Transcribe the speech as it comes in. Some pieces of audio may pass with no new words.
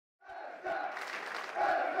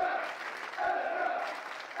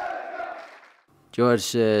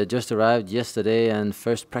George just arrived yesterday and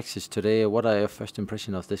first practice today. What are your first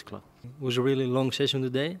impression of this club? It was a really long session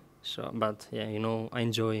today, but I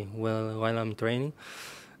enjoy while I'm training.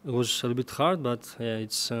 It was a little bit hard, but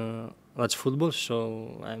that's football.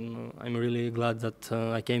 So I'm really glad that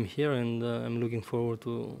I came here, and I'm looking forward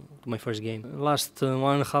to my first game. Last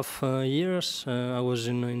 1.5 years, I was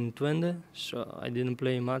in 20, so I didn't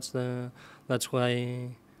play much. That's why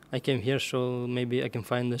I came here, so maybe I can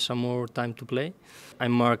find some more time to play. I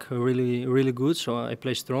mark really, really good, so I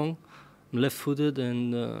play strong. I'm left-footed,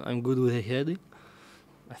 and I'm good with the heading.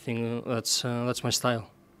 I think that's my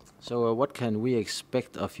style. So what can we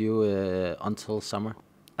expect of you until summer?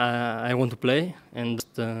 I want to play, and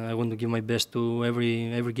I want to give my best to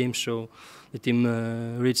every game, so the team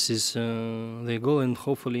reaches their goal, and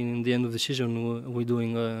hopefully in the end of the season we're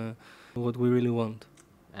doing what we really want.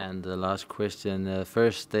 And the last question,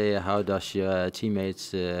 first day, how does your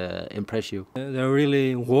teammates impress you? They're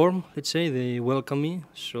really warm, let's say. They welcome me,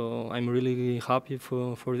 so I'm really happy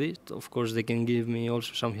for this. Of course, they can give me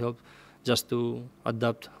also some help just to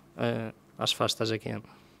adapt as fast as I can.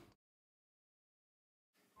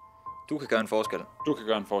 Du kan gøre en forskel. Du kan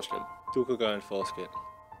gøre en forskel. Du kan gøre en forskel.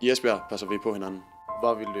 I Esbjerg passer vi på hinanden.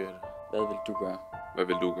 Hvad vil du gøre? Hvad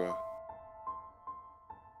vil du gøre?